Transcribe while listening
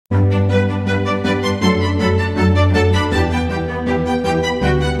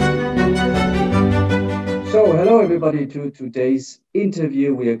everybody to today's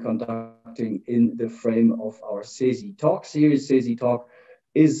interview we are conducting in the frame of our CESI Talk series. CESI Talk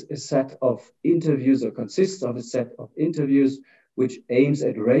is a set of interviews, or consists of a set of interviews, which aims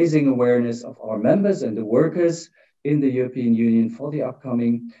at raising awareness of our members and the workers in the European Union for the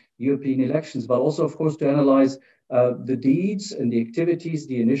upcoming European elections, but also, of course, to analyze the deeds and the activities,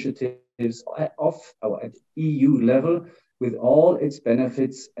 the initiatives at EU level, with all its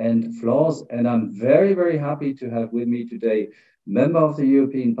benefits and flaws. And I'm very, very happy to have with me today member of the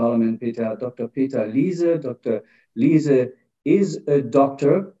European Parliament, Dr. Peter Liese. Dr. Liese is a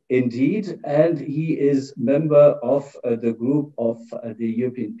doctor indeed, and he is member of the group of the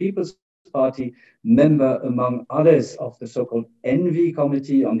European People's Party, member among others of the so-called ENVI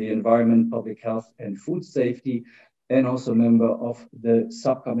Committee on the Environment, Public Health and Food Safety, and also member of the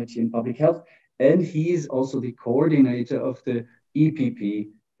Subcommittee on Public Health. And he is also the coordinator of the EPP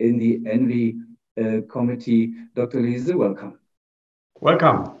in the ENVI committee. Dr. Liese, welcome.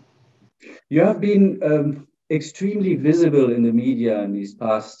 Welcome. You have been extremely visible in the media in these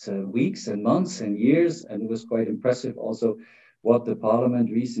past weeks and months and years, and it was quite impressive also what the Parliament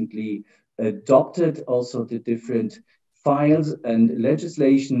recently adopted, also the different files and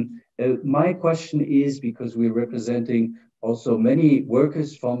legislation. My question is, because we're representing also many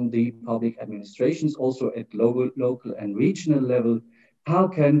workers from the public administrations, also at local and regional level, how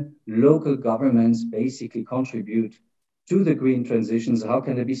can local governments basically contribute to the green transitions? How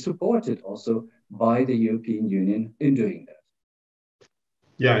can they be supported also by the European Union in doing that?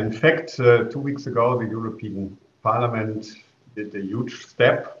 Yeah, in fact, 2 weeks ago, the European Parliament did a huge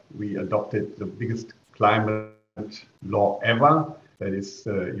step. We adopted the biggest climate law ever, that is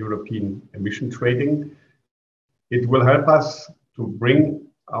European emission trading. It will help us to bring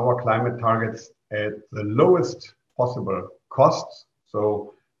our climate targets at the lowest possible cost.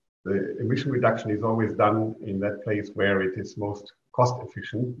 So the emission reduction is always done in that place where it is most cost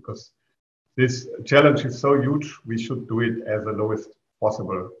efficient, because this challenge is so huge, we should do it at the lowest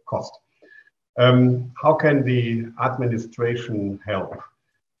possible cost. How can the administration help?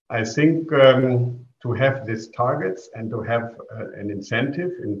 I think to have these targets and to have an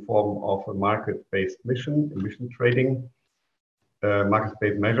incentive in form of a market-based emission trading,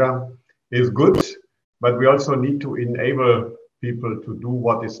 market-based measure is good, but we also need to enable people to do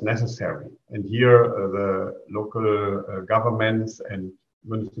what is necessary. And here the local governments and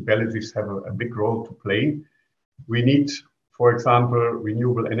municipalities have a big role to play. We need, for example,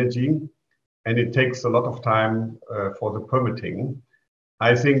 renewable energy, and it takes a lot of time for the permitting.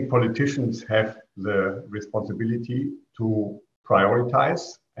 I think politicians have the responsibility to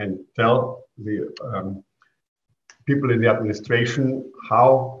prioritize and tell the people in the administration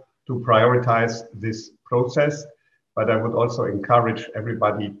how to prioritize this process. But I would also encourage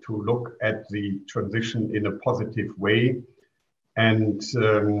everybody to look at the transition in a positive way and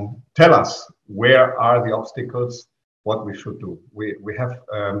tell us where are the obstacles, what we should do. We have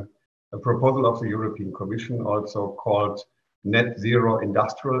a proposal of the European Commission also called Net Zero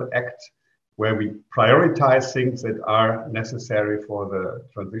Industrial Act, where we prioritize things that are necessary for the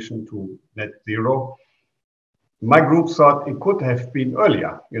transition to net zero. My group thought it could have been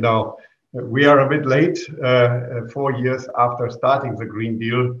earlier. You know, we are a bit late, 4 years after starting the Green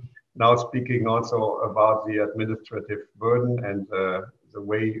Deal, now speaking also about the administrative burden and the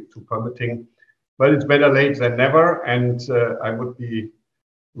way to permitting. But it's better late than never, and I would be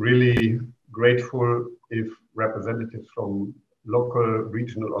really grateful if representatives from local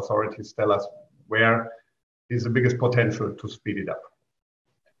regional authorities tell us where is the biggest potential to speed it up.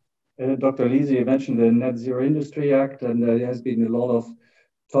 Dr. Liese, you mentioned the Net Zero Industry Act, and there has been a lot of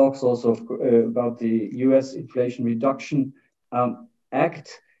talks also about the US Inflation Reduction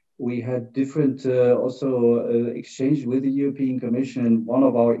Act. We had different exchanges with the European Commission, and one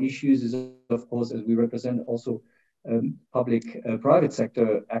of our issues is, of course, as we represent also private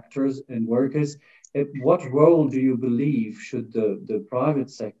sector actors and workers, what role do you believe should the private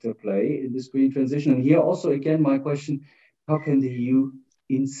sector play in this green transition? And here also, again, my question, how can the EU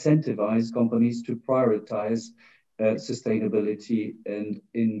incentivize companies to prioritize sustainability and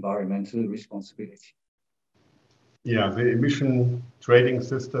environmental responsibility? Yeah, the emission trading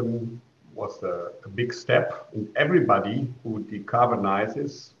system was a big step, and everybody who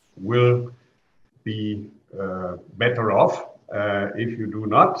decarbonizes will be better off. If you do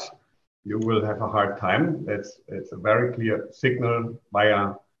not, you will have a hard time. It's a very clear signal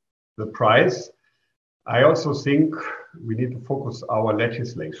via the price. I also think we need to focus our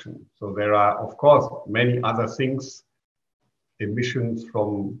legislation. So there are, of course, many other things, emissions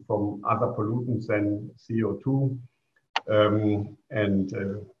from other pollutants than CO2, and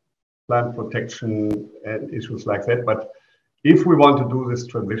climate protection and issues like that. But if we want to do this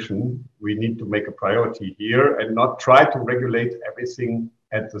transition, we need to make a priority here and not try to regulate everything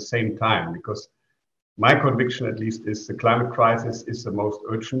at the same time, because my conviction, at least, is the climate crisis is the most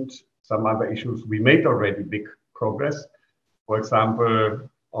urgent. Some other issues, we made already big progress. For example,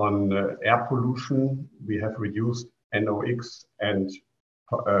 on air pollution, we have reduced NOx and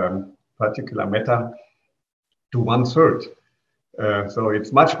particulate matter to 1/3. So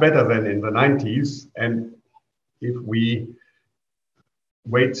it's much better than in the 90s. And if we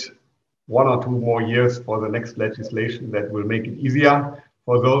wait 1 or 2 more years for the next legislation, that will make it easier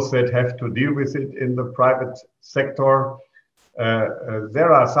for those that have to deal with it in the private sector.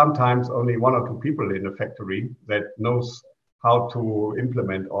 There are sometimes only 1 or 2 people in a factory that knows how to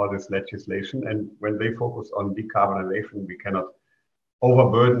implement all this legislation. And when they focus on decarbonization, we cannot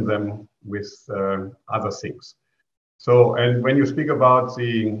overburden them with other things. So, and when you speak about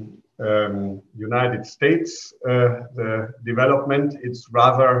the United States, the development, it's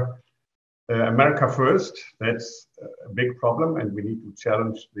rather America first. That's a big problem, and we need to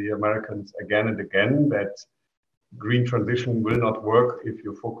challenge the Americans again and again that green transition will not work if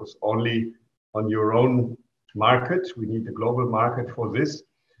you focus only on your own market. We need a global market for this.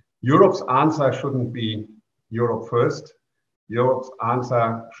 Europe's answer shouldn't be Europe first. Europe's answer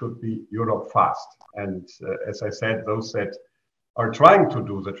should be Europe fast. And as I said, those that are trying to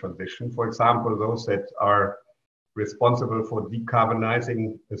do the transition, for example, those that are responsible for decarbonizing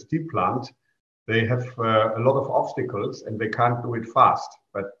a steel plant, they have a lot of obstacles and they can't do it fast.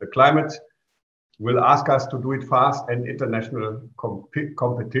 But the climate will ask us to do it fast, and international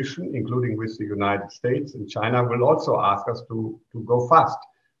competition, including with the United States and China, will also ask us to go fast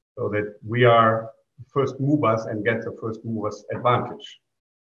so that we are first movers and get the first movers advantage.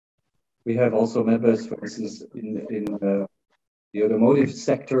 We have also members, for instance, in the automotive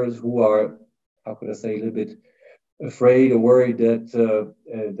sectors who are, how could I say, a little bit afraid or worried that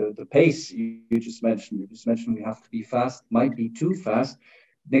the pace you just mentioned we have to be fast, might be too fast.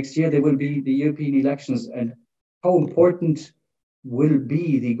 Next year there will be the European elections, and how important will be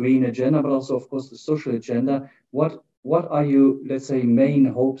the green agenda, but also, of course, the social agenda. What are you, let's say, main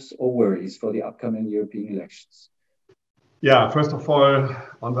hopes or worries for the upcoming European elections? Yeah, first of all,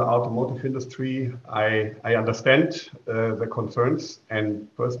 on the automotive industry, I understand the concerns, and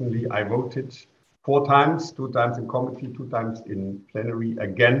personally, I voted 4 times, 2 times in committee, 2 times in plenary,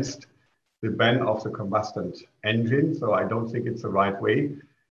 against the ban of the combustion engine. So I don't think it's the right way.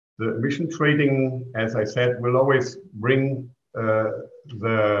 The emission trading, as I said, will always bring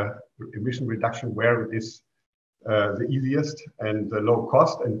the emission reduction where it is the easiest and the low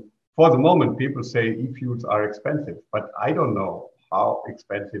cost. And for the moment, people say e-fuels are expensive, but I don't know how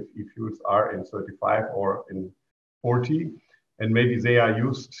expensive e-fuels are in 35 or in 40. And maybe they are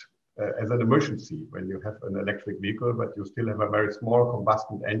used as an emergency when you have an electric vehicle, but you still have a very small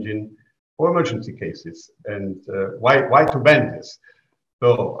combustion engine for emergency cases. And why to ban this?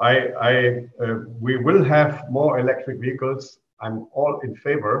 So we will have more electric vehicles. I'm all in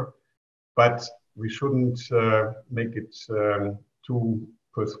favor, but we shouldn't make it too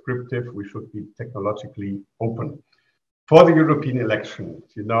prescriptive. We should be technologically open. For the European elections,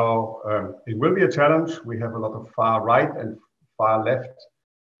 you know, it will be a challenge. We have a lot of far right and far left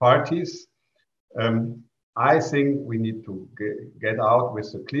parties. I think we need to get out with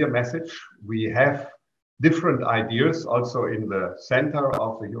a clear message. We have different ideas also in the center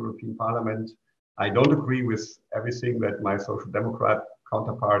of the European Parliament. I don't agree with everything that my Social Democrat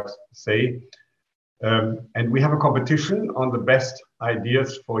counterparts say. And we have a competition on the best ideas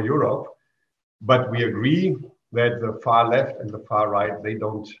for Europe, but we agree that the far left and the far right, they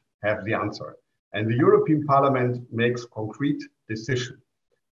don't have the answer. And the European Parliament makes concrete decisions.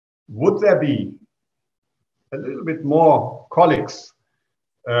 Would there be a little bit more colleagues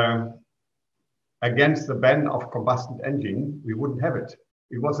against the ban of combustion engine, we wouldn't have it.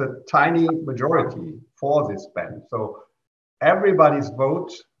 It was a tiny majority for this ban. So everybody's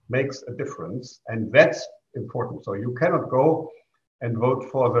vote makes a difference, and that's important. So you cannot go and vote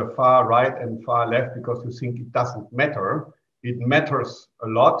for the far right and far left because you think it doesn't matter. It matters a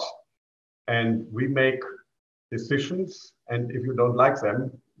lot, and we make decisions, and if you don't like them,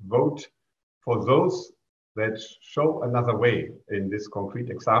 vote for those that show another way. In these concrete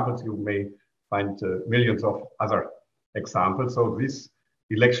examples, you may find millions of other examples. So this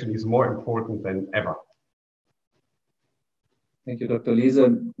election is more important than ever. Thank you, Dr.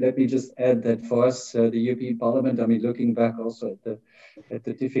 Liese. Let me just add that for us, the European Parliament, I mean, looking back also at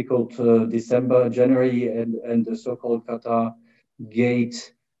the difficult December, January, and the so-called Qatar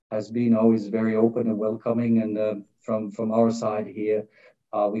gate has been always very open and welcoming. And from our side here,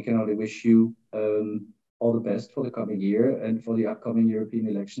 we can only wish you all the best for the coming year and for the upcoming European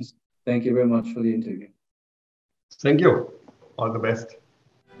elections. Thank you very much for the interview. Thank you. All the best.